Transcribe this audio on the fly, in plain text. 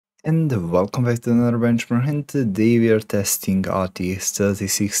And welcome back to another benchmark, and today we are testing RTX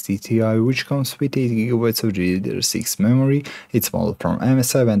 3060 Ti, which comes with 8GB of DLSS memory. It's modeled from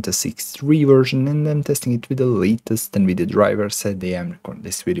MSI Ventus 6.3 version, and I'm testing it with the latest NVIDIA drivers. At the I'm recording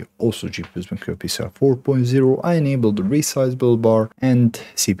this video. Also GPUs with FSR 4.0, I enabled the resizable bar, and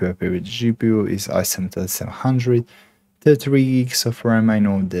CPU IP with the GPU is i7-3700, 33 GB of RAM. I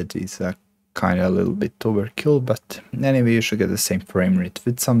know that is a kinda a little bit overkill, but anyway, you should get the same frame rate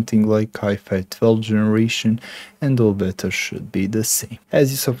with something like Hi-Fi 12th generation, and all better should be the same.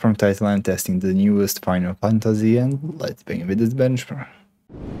 As you saw from title, I'm testing the newest Final Fantasy, and let's begin with this benchmark.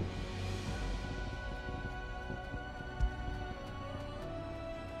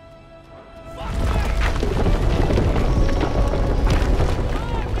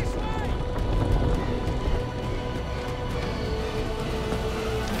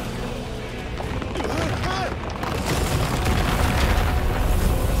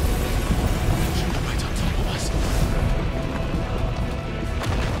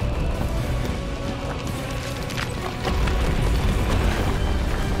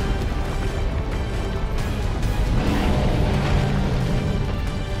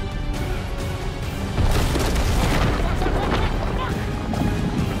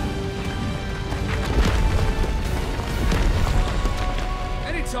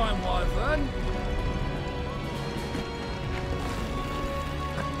 Anytime, Wyvern.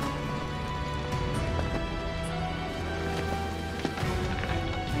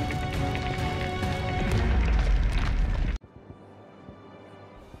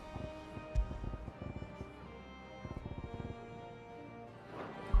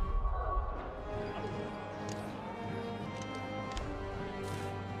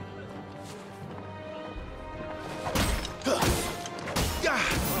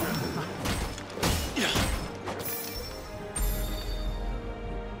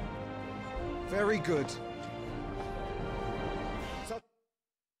 Very good.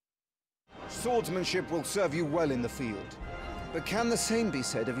 Swordsmanship will serve you well in the field. But can the same be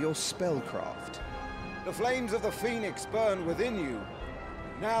said of your spellcraft? The flames of the Phoenix burn within you.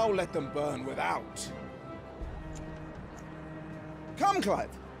 Now let them burn without. Come, Clive.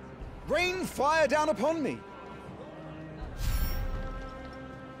 Rain fire down upon me.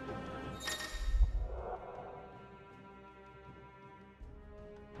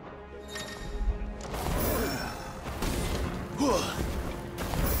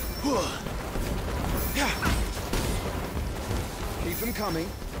 Keep them coming.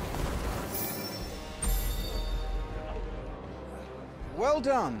 Well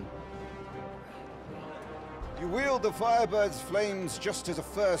done. You wield the Firebird's flames just as a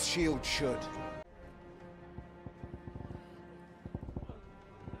first shield should.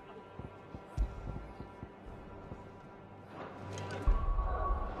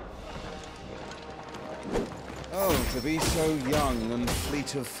 Oh, to be so young and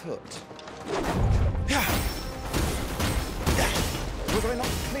fleet of foot. Was I not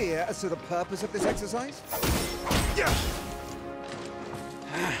clear as to the purpose of this exercise?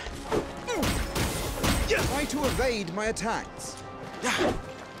 Try to evade my attacks.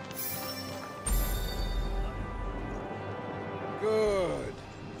 Good.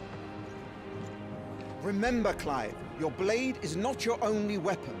 Remember, Clive, your blade is not your only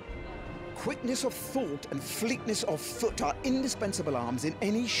weapon. Quickness of thought and fleetness of foot are indispensable arms in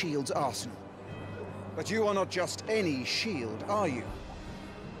any shield's arsenal. But you are not just any shield, are you?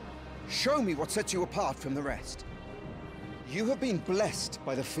 Show me what sets you apart from the rest. You have been blessed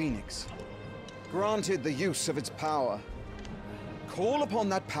by the Phoenix, granted the use of its power. Call upon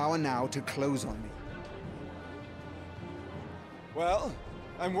that power now to close on me. Well,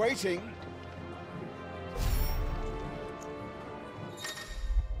 I'm waiting.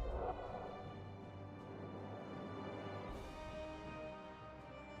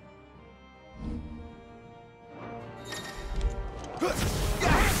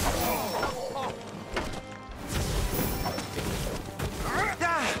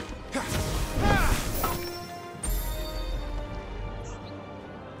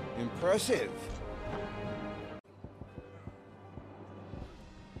 Impressive.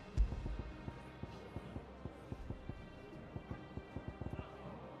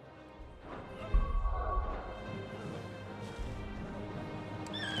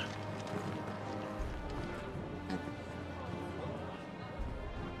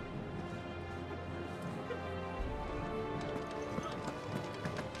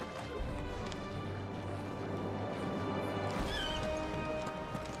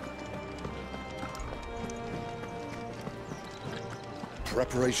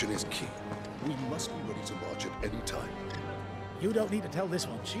 Preparation is key. We must be ready to march at any time. You don't need to tell this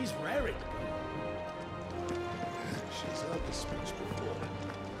one. She's raring. She's heard this speech before.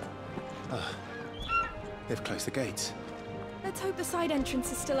 Ah, they've closed the gates. Let's hope the side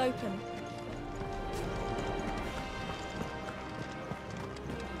entrance is still open.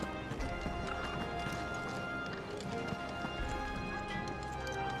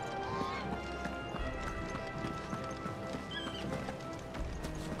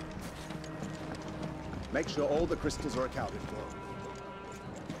 Make sure all the crystals are accounted for.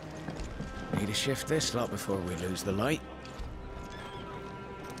 Need to shift this lot before we lose the light.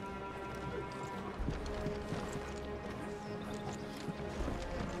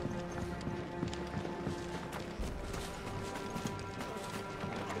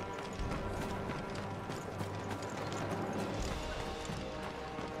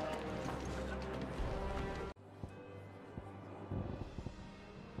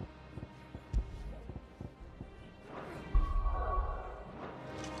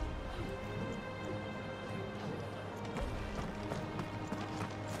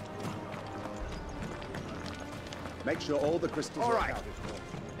 Make sure all the crystals All are right. accounted for.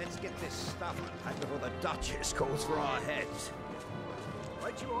 Let's get this stuff unpacked before the Duchess calls for our heads.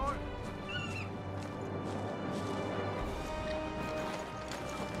 Right you are.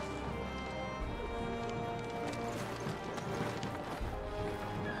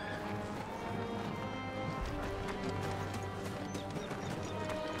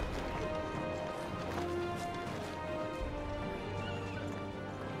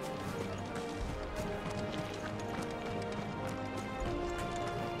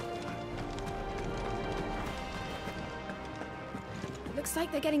 Looks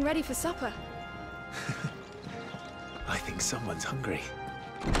like they're getting ready for supper. I think someone's hungry.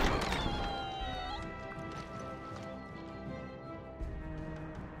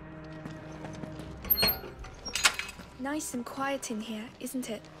 Nice and quiet in here, isn't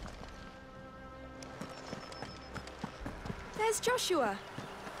it? There's Joshua.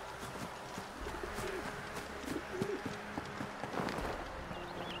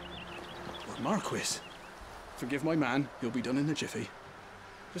 Marquis. Forgive my man, he'll be done in a jiffy.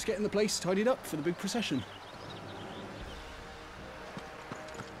 Just getting the place tidied up for the big procession.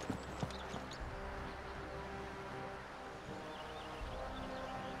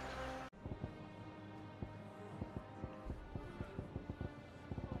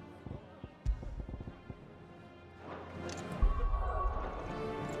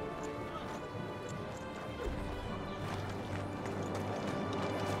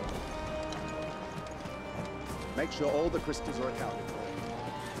 Make sure all the crystals are accounted for.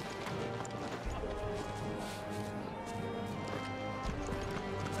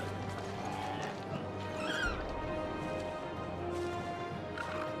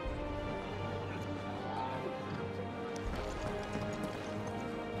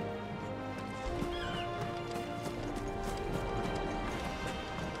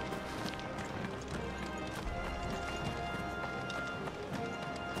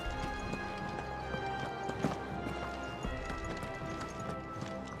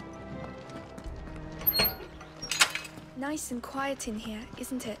 Nice and quiet in here,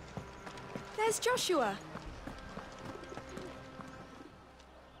 isn't it? There's Joshua.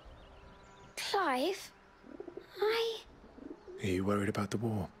 Clive, Are you worried about the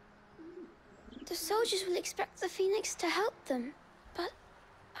war? the soldiers will expect the Phoenix to help them, but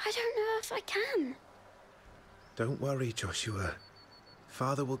I don't know if I can. Don't worry, Joshua.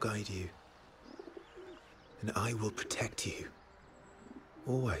 Father will guide you. And I will protect you.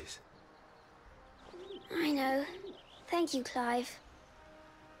 Always. I know. Thank you, Clive.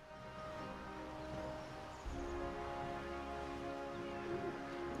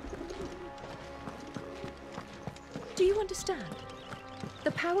 Do you understand?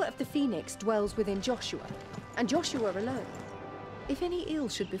 The power of the Phoenix dwells within Joshua, and Joshua alone. If any ill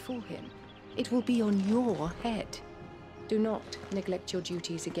should befall him, it will be on your head. Do not neglect your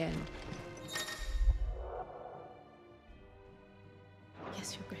duties again.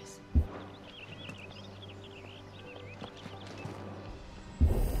 Yes, Your Grace.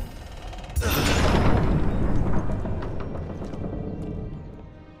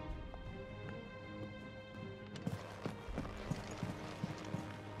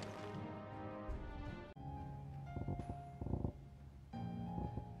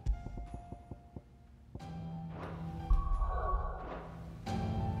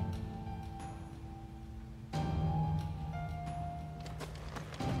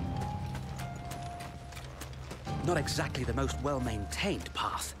 Not exactly the most well-maintained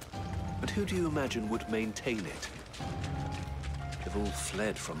path. But who do you imagine would maintain it? They've all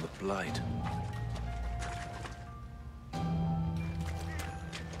fled from the Blight.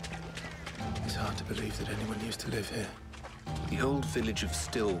 hard to believe that anyone used to live here. The old village of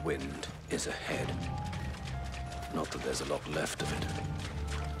Stillwind is ahead. Not that there's a lot left of it.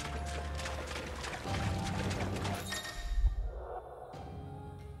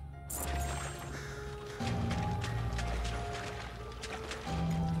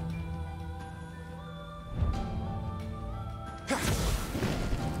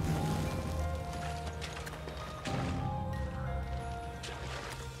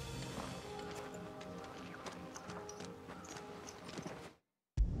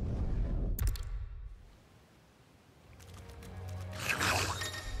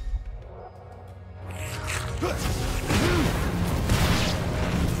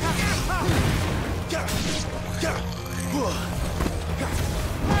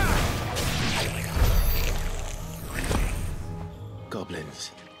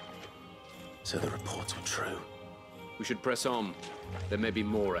 Goblins. So the reports were true. We should press on. There may be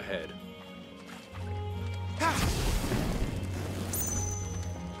more ahead.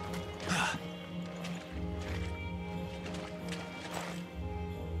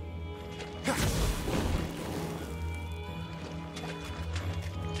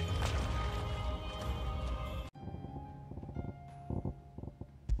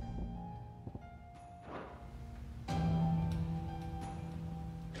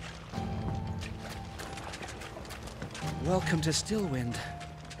 Welcome to Stillwind.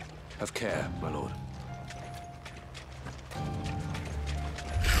 Have care, my lord.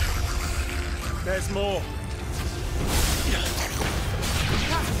 There's more.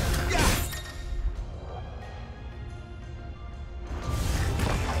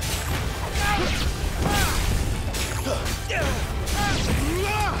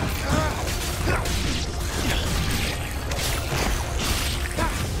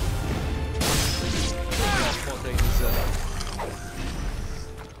 What they deserve.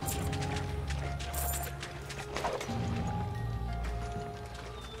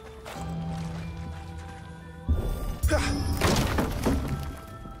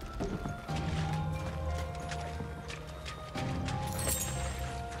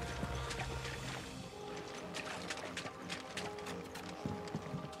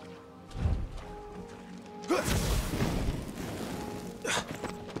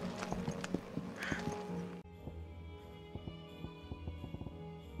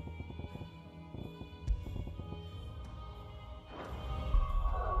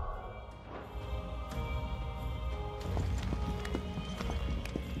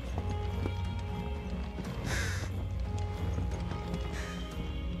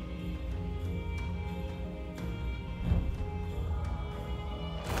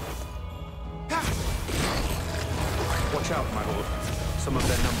 Watch out, my lord. Some of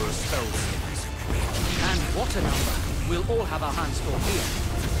their number are spells. And what a number. We'll all have our hands full here.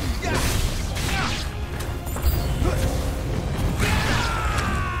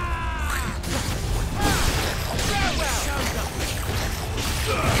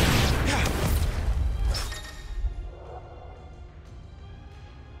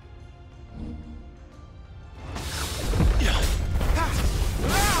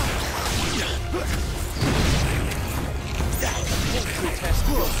 Test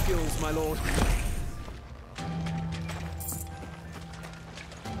your skills, my lord.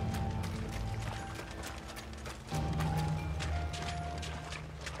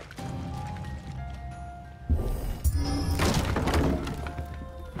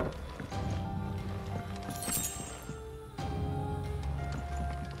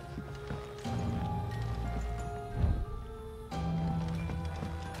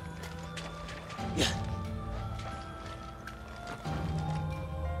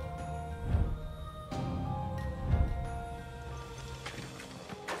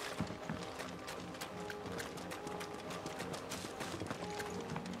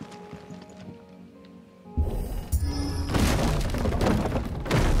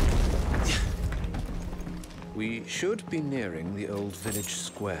 We should be nearing the old village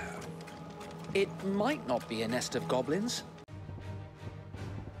square. It might not be a nest of goblins.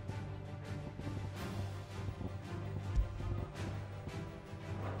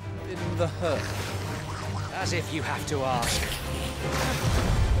 In the herd. As if you have to ask.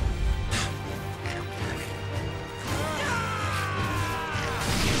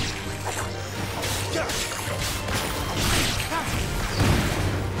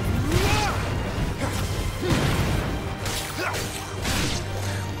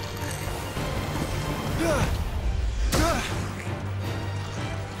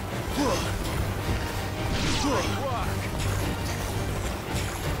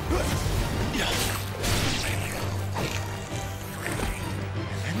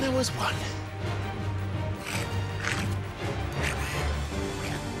 And there was one.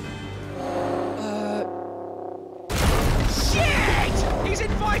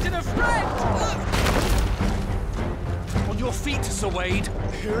 in a friend! On your feet, Sir Wade.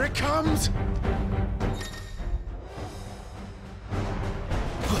 Here it comes!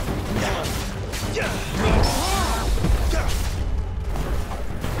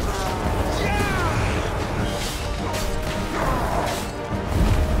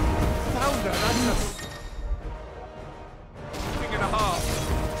 Founder, that's a swing and a half.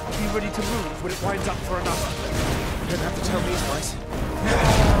 Be ready to move when it winds up for another. You don't have to tell me twice.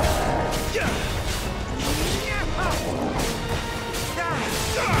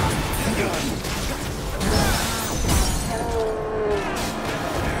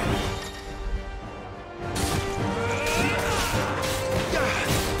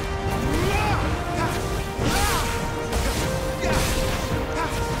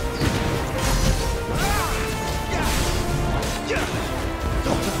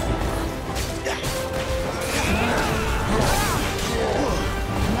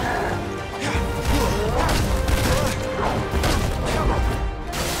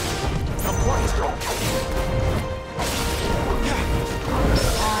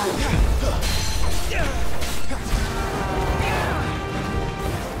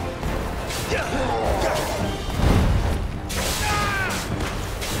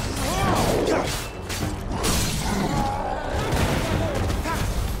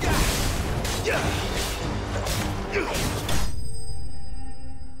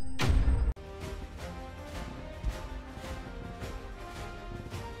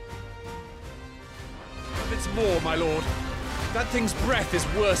 It's more, my lord. That thing's breath is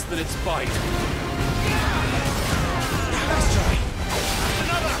worse than its bite. Let's try.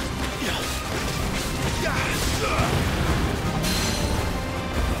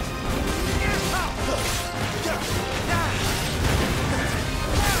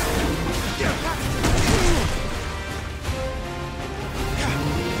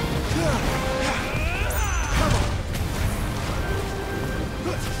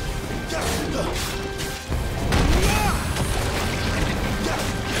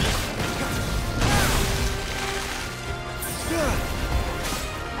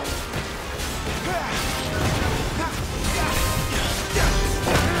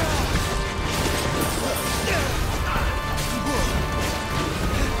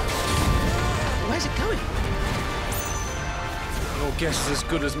 Where's it going? Your guess is as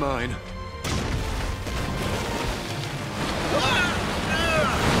good as mine.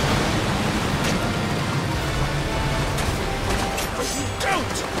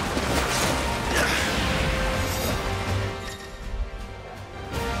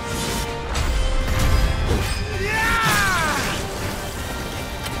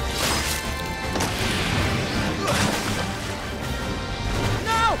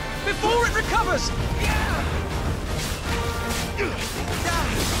 Now! Before it recovers!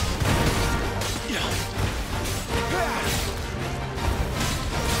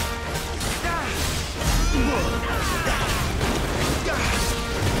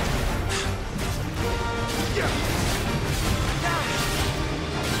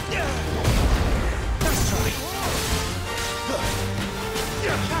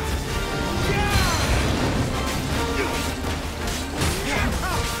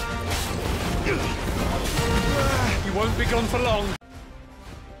 You won't be gone for long.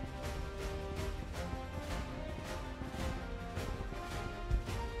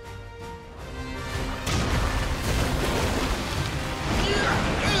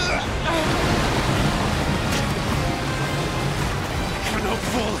 I cannot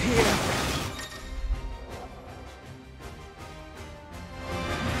fall here.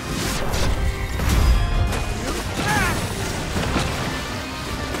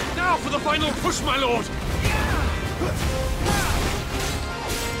 Now for the final push, my lord!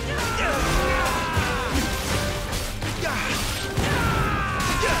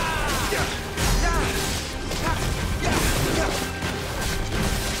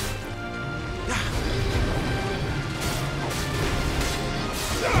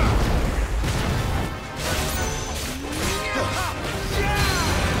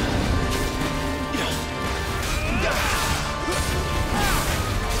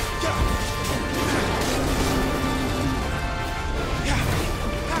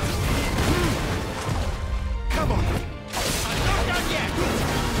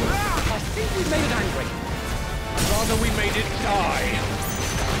 Rather we made it die.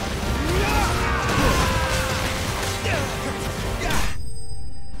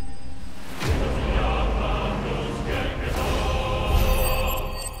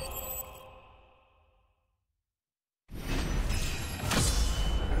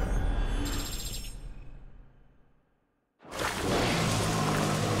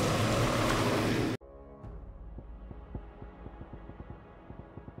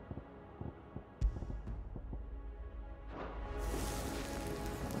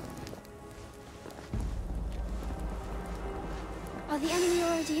 the enemy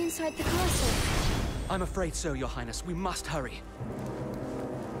already inside the castle? I'm afraid so, Your Highness. We must hurry.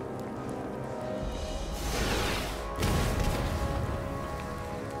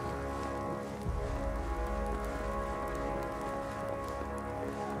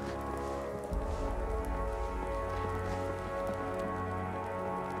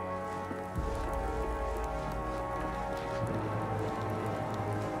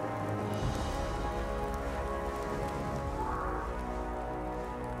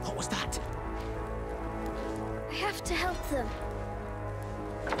 What was that? I have to help them.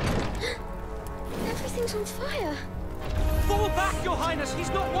 Everything's on fire. Fall back, Your Highness! He's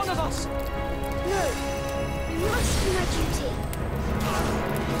not one of us! No, I must do my duty.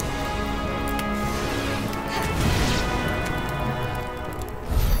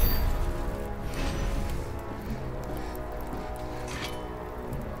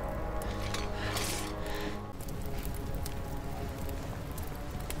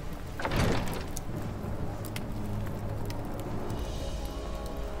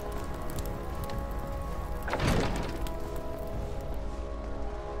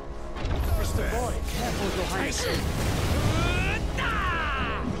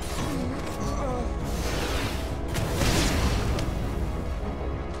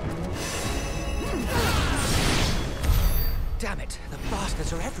 Damn it, the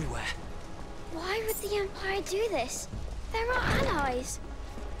bastards are everywhere. Why would the Empire do this? They're our allies.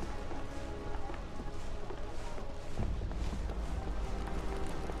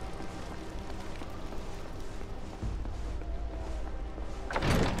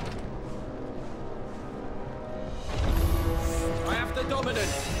 I have the dominant.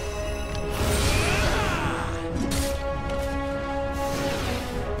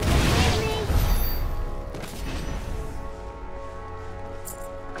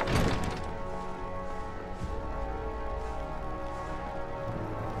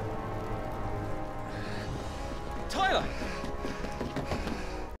 Tyler!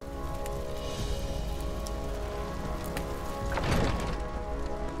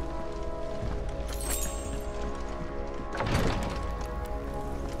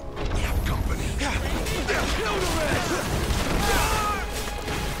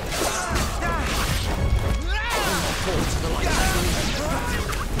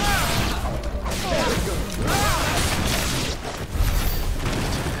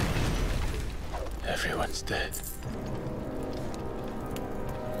 Everyone's dead.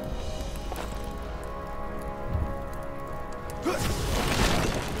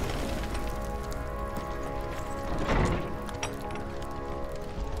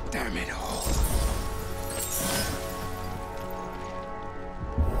 Damn it all.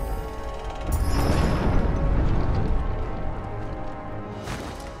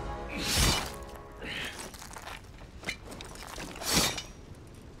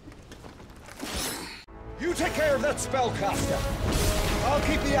 You take care of that spellcaster. I'll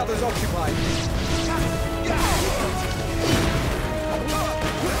keep the others occupied.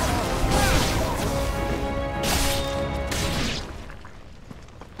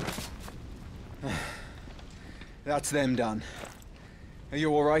 That's them done. Are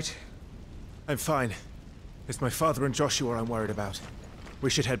you all right? I'm fine. It's my father and Joshua I'm worried about. We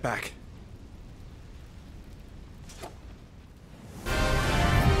should head back.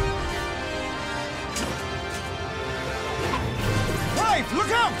 Clive,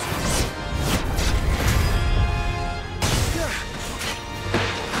 look out!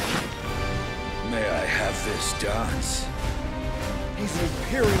 May I have this dance? He's an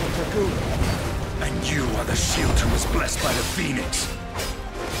Imperial Dragoon. And you are the shield who was blessed by the Phoenix.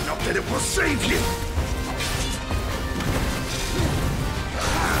 Not that it will save you!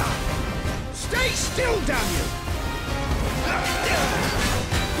 Stay still, damn you!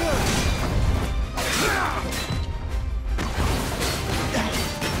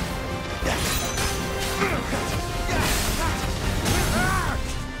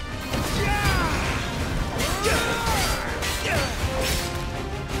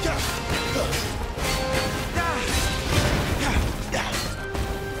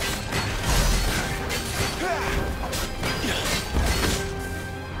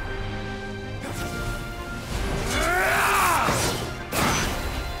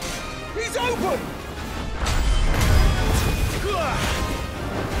 He's open!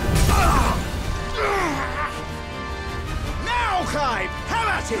 Now, Clive! Have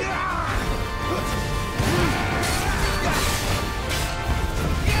at it!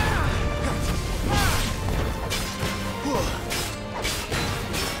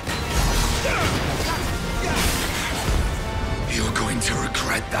 You're going to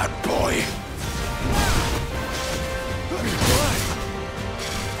regret that, boy.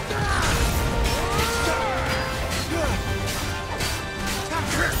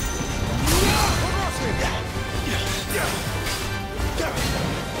 Huh?